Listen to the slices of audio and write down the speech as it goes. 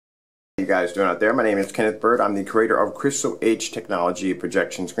You guys doing out there? My name is Kenneth Bird. I'm the creator of Crystal Edge Technology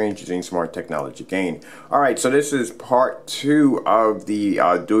projection screens using smart technology gain. Alright, so this is part 2 of the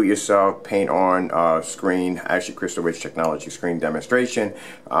do-it-yourself paint on screen, actually Crystal Edge Technology screen demonstration.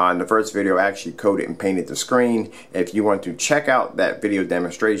 In the first video I actually coated and painted the screen. If you want to check out that video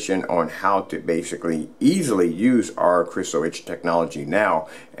demonstration on how to basically easily use our Crystal Edge technology now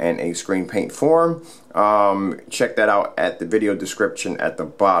in a screen paint form, check that out at the video description at the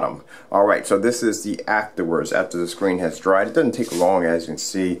bottom. Alright, so this is the afterwards, after the screen has dried. It doesn't take long, as you can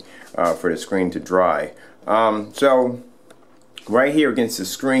see, for the screen to dry. So right here against the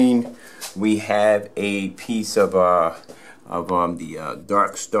screen we have a piece of the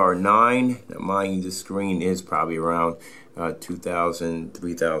Dark Star 9. Now mind you, the screen is probably around $2,000,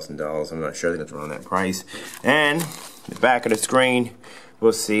 $3,000. I'm not sure, I think it's around that price. And the back of the screen,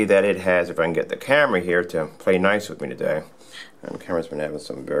 we'll see that it has, if I can get the camera here to play nice with me today. The camera's been having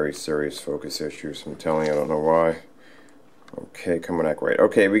some very serious focus issues, I'm telling you, I don't know why. Okay, coming back right.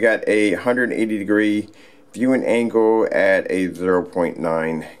 Okay, we got a 180-degree viewing angle at a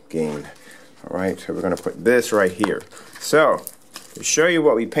 0.9 gain. Alright, so we're going to put this right here. So, to show you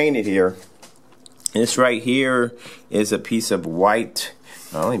what we painted here, this right here is a piece of white.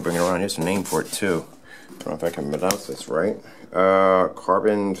 Let me bring it around, here's a name for it too. I don't know if I can pronounce this right.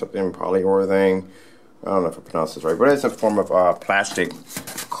 Carbon something polyurethane. I don't know if I pronounced this right, but it's a form of plastic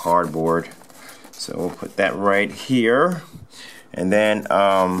cardboard. So we'll put that right here. And then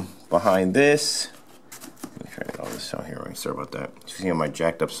behind this, let me try to get all this out here. Right? Sorry about that. You see on my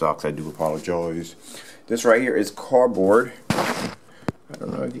jacked up socks, I do apologize. This right here is cardboard. I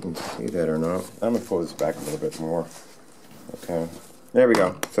don't know if you can see that or not. I'm going to pull this back a little bit more. Okay. There we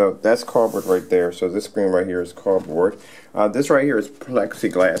go. So that's cardboard right there. So this screen right here is cardboard. This right here is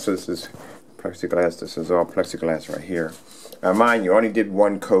plexiglass. So this is plexiglass. This is all plexiglass right here. Mind you, only did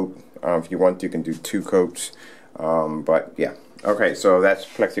one coat. If you want to, you can do 2 coats. But yeah. Okay, so that's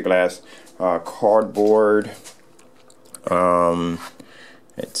plexiglass, cardboard.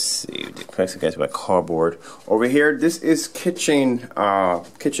 Let's see, the plexiglass by cardboard. Over here, this is kitchen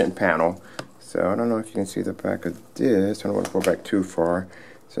panel. So I don't know if you can see the back of this. I don't want to go back too far.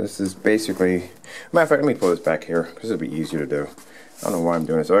 So this is basically, matter of fact, let me pull this back here because it'll be easier to do. I don't know why I'm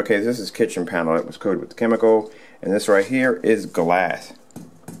doing this. Okay, this is kitchen panel that was coated with the chemical, and this right here is glass.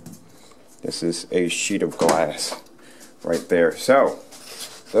 This is a sheet of glass right there. So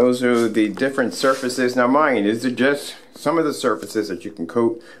those are the different surfaces. Now mind you, these are just some of the surfaces that you can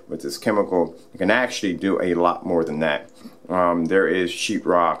coat with this chemical. You can actually do a lot more than that. There is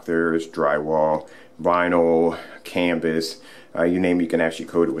sheetrock, there is drywall, vinyl, canvas, you name it, you can actually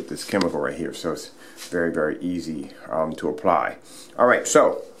coat it with this chemical right here. So it's very, very easy to apply. Alright,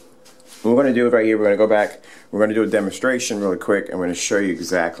 so what we're going to do right here, we're going to go back, we're going to do a demonstration really quick, and we're going to show you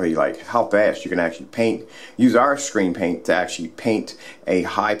exactly like how fast you can actually paint, use our screen paint to actually paint a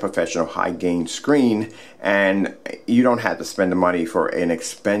high professional, high gain screen, and you don't have to spend the money for an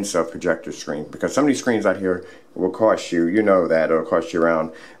expensive projector screen, because some of these screens out here will cost you, you know that, it'll cost you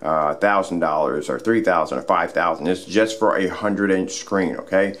around $1,000 or $3,000 or $5,000. It's just for a 100-inch screen,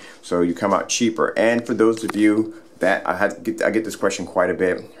 okay? So you come out cheaper. And for those of you that I get this question quite a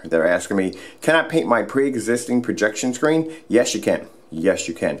bit. They're asking me, can I paint my pre-existing projection screen? Yes, you can. Yes,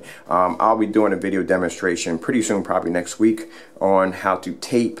 you can. I'll be doing a video demonstration pretty soon, probably next week, on how to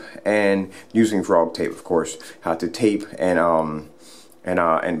tape, and using frog tape, of course, how to tape and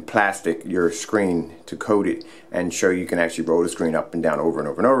plastic your screen to coat it and show you can actually roll the screen up and down over and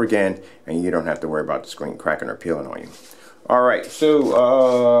over and over again, and you don't have to worry about the screen cracking or peeling on you. All right,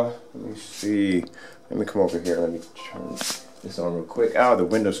 so let me see. Let me come over here. Let me turn this on real quick. Oh, the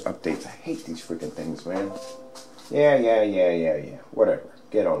Windows updates. I hate these freaking things, man. Yeah. Whatever.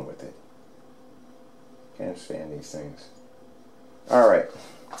 Get on with it. Can't stand these things. Alright.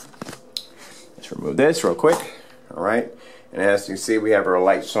 Let's remove this real quick. Alright. And as you see, we have our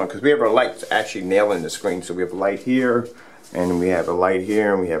lights on, because we have our lights actually nailing the screen. So we have a light here, and we have a light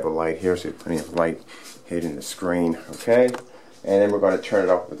here, and we have a light here. So we have plenty of light hitting the screen. Okay. And then we're going to turn it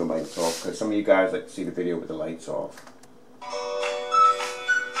off with the lights off, because some of you guys like to see the video with the lights off.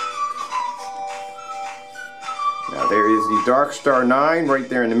 Now there is the Dark Star 9 right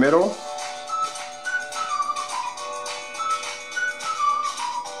there in the middle.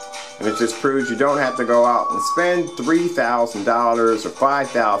 And it just proves you don't have to go out and spend $3,000 or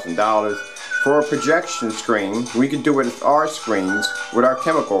 $5,000 for a projection screen. We can do it with our screens, with our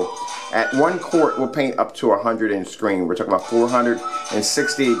chemical. At 1 quart, we'll paint up to a 100-inch screen. We're talking about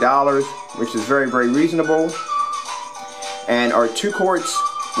 $468, which is very, very reasonable. And our 2 quarts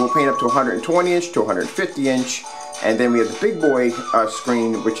will paint up to 120-inch to 150-inch. And then we have the big boy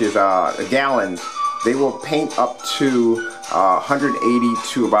screen, which is a gallon. They will paint up to 180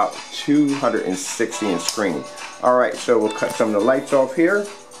 to about 260 in screen. Alright, so we'll cut some of the lights off here.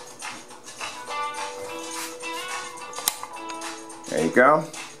 There you go.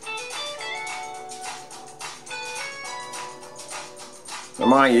 Now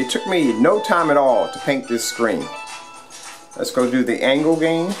mind you, it took me no time at all to paint this screen. Let's go do the angle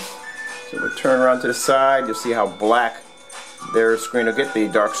gain. So we'll turn around to the side. You'll see how black their screen will get, the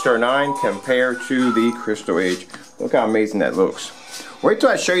Darkstar 9 compared to the Crystal Age. Look how amazing that looks. Wait till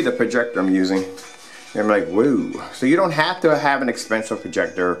I show you the projector I'm using. And I'm like, whoa. So you don't have to have an expensive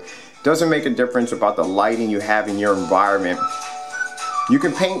projector. Doesn't make a difference about the lighting you have in your environment. You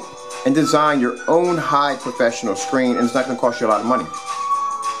can paint and design your own high professional screen, and it's not going to cost you a lot of money.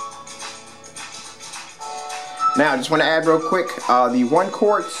 Now I just want to add real quick, the 1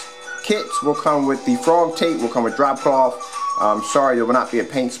 quarts kits will come with the frog tape, will come with drop cloth. Sorry, there will not be a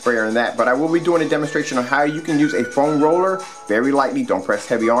paint sprayer in that, but I will be doing a demonstration on how you can use a foam roller very lightly, don't press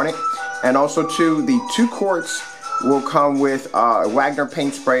heavy on it. And also too, the 2 quarts will come with a Wagner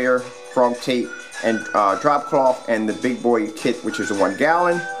paint sprayer, frog tape, and drop cloth, and the big boy kit, which is a 1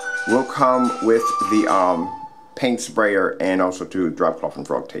 gallon, will come with the paint sprayer and also too drop cloth and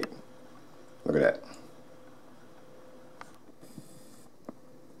frog tape. Look at that.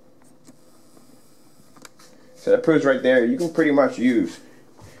 So that proves right there, you can pretty much use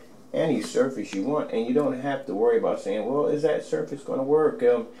any surface you want, and you don't have to worry about saying, well, is that surface going to work?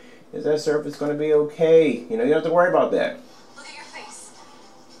 Is that surface going to be okay? You know, you don't have to worry about that. Look at your face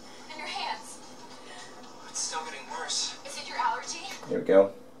and your hands. It's still getting worse. Is it your allergy? There we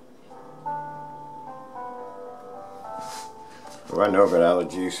go. Well, I know about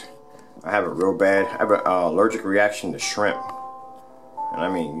allergies. I have it real bad. I have an allergic reaction to shrimp. And I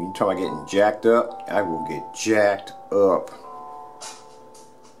mean, you talk about getting jacked up, I will get jacked up.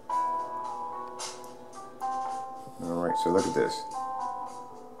 Alright, so look at this.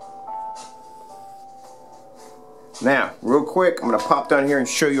 Now, real quick, I'm going to pop down here and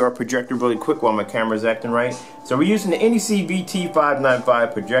show you our projector really quick while my camera's acting right. So we're using the NEC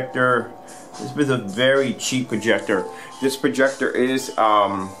VT595 projector. This is a very cheap projector. This projector is,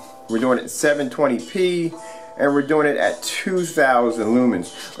 we're doing it 720p. And we're doing it at 2,000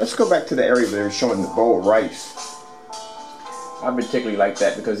 lumens. Let's go back to the area where they were showing the bowl of rice. I particularly like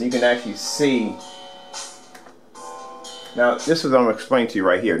that because you can actually see. Now, this is what I'm going to explain to you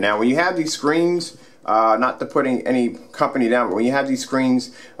right here. Now, when you have these screens, not to put any company down, but when you have these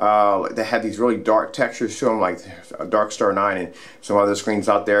screens that have these really dark textures to them, like a Darkstar 9 and some other screens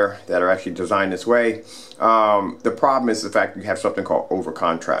out there that are actually designed this way, the problem is the fact that you have something called over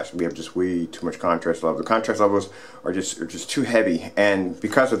contrast. We have just way too much contrast level. The contrast levels are just too heavy, and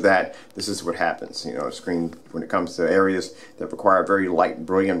because of that, this is what happens. You know, a screen, when it comes to areas that require very light,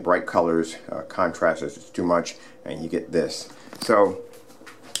 brilliant, bright colors, contrast is just too much, and you get this. So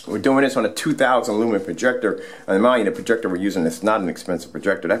we're doing this on a 2,000 lumen projector. And mind you, the projector we're using is not an expensive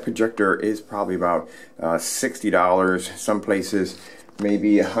projector. That projector is probably about $60. Some places,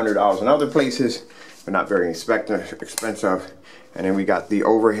 maybe $100 in other places, but not very expensive. And then we got the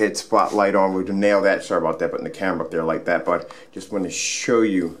overhead spotlight on. We'll nail that. Sorry about that, putting the camera up there like that. But just want to show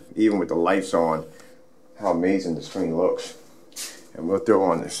you, even with the lights on, how amazing the screen looks. And we'll throw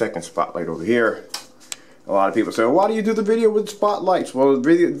on the second spotlight over here. A lot of people say, well, why do you do the video with spotlights? Well,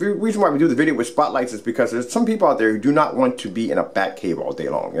 the reason why we do the video with spotlights is because there's some people out there who do not want to be in a bat cave all day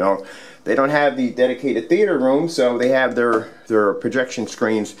long. You know, they don't have the dedicated theater room, so they have their projection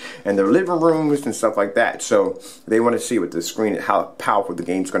screens and their living rooms and stuff like that. So they want to see with the screen how powerful the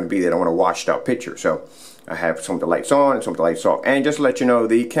game's going to be. They don't want a washed out picture. So I have some of the lights on and some of the lights off. And just to let you know,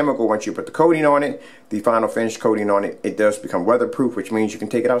 the chemical, once you put the coating on it, the final finish coating on it, it does become weatherproof, which means you can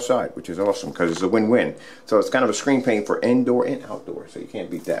take it outside, which is awesome because it's a win-win. So it's kind of a screen paint for indoor and outdoor, so you can't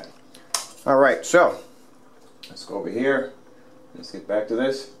beat that. Alright, so let's go over here. Let's get back to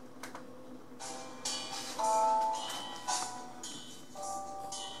this.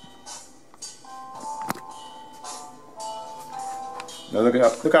 Now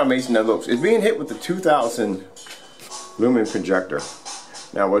look how amazing that looks. It's being hit with the 2,000 lumen projector.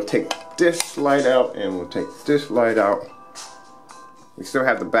 Now we'll take this light out and we'll take this light out. We still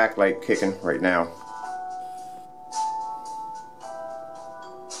have the backlight kicking right now.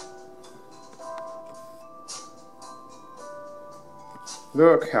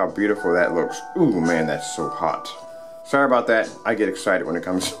 Look how beautiful that looks. Ooh man, that's so hot. Sorry about that. I get excited when it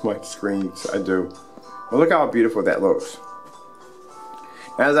comes to my screens. I do. But look how beautiful that looks.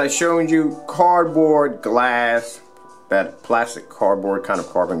 As I showed you, cardboard, glass, that plastic cardboard, kind of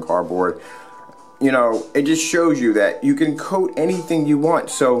carbon cardboard. you know, it just shows you that you can coat anything you want.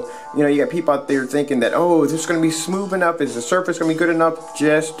 So, you know, you got people out there thinking that, oh, is this going to be smooth enough? Is the surface going to be good enough?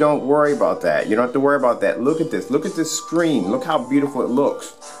 Just don't worry about that. You don't have to worry about that. Look at this. Look at this screen. Look how beautiful it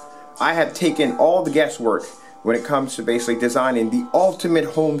looks. I have taken all the guesswork when it comes to basically designing the ultimate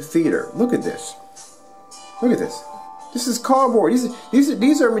home theater. Look at this. Look at this. This is cardboard.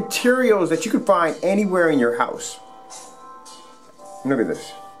 These are materials that you can find anywhere in your house. Look at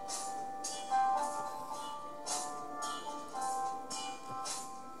this.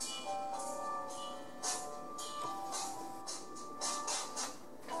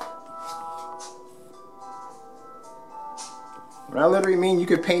 I literally mean you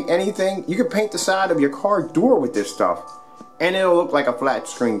could paint anything. You could paint the side of your car door with this stuff, and it'll look like a flat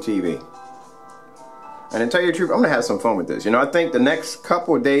screen TV. And to tell you the truth, I'm gonna have some fun with this. You know, I think the next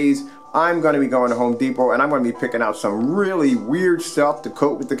couple of days I'm gonna be going to Home Depot and I'm gonna be picking out some really weird stuff to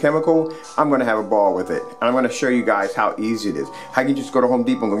coat with the chemical. I'm gonna have a ball with it, and I'm gonna show you guys how easy it is. How you can just go to Home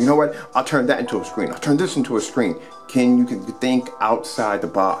Depot and go, you know what? I'll turn that into a screen. I'll turn this into a screen. You can think outside the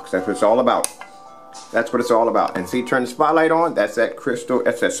box. That's what it's all about. That's what it's all about. And see, turn the spotlight on. That's that crystal.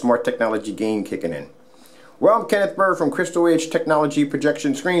 That's that smart technology gain kicking in. Well, I'm Kenneth Bird from Crystal Edge Technology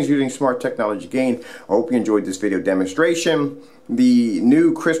Projection Screens using smart technology gain. I hope you enjoyed this video demonstration. The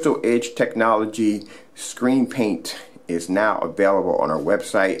new Crystal Edge Technology screen paint is now available on our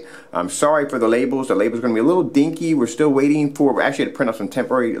website. I'm sorry for the labels. The labels are going to be a little dinky. We're still waiting for. We actually had to print out some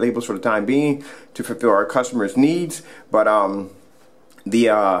temporary labels for the time being to fulfill our customers' needs. But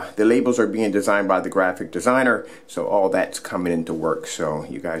the labels are being designed by the graphic designer, so all that's coming into work. So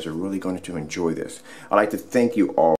you guys are really going to enjoy this. I'd like to thank you all.